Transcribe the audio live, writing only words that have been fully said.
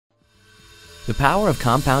The power of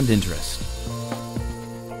compound interest.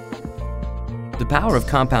 The power of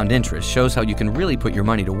compound interest shows how you can really put your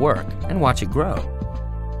money to work and watch it grow.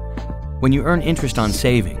 When you earn interest on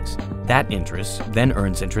savings, that interest then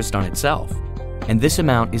earns interest on itself, and this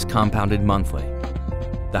amount is compounded monthly.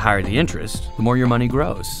 The higher the interest, the more your money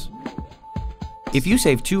grows. If you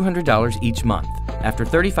save $200 each month, after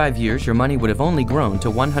 35 years your money would have only grown to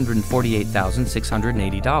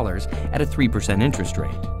 $148,680 at a 3% interest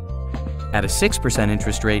rate. At a 6%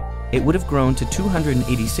 interest rate, it would have grown to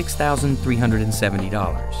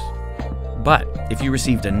 $286,370. But if you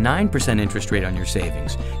received a 9% interest rate on your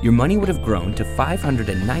savings, your money would have grown to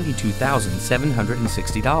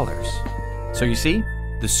 $592,760. So you see,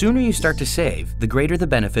 the sooner you start to save, the greater the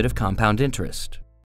benefit of compound interest.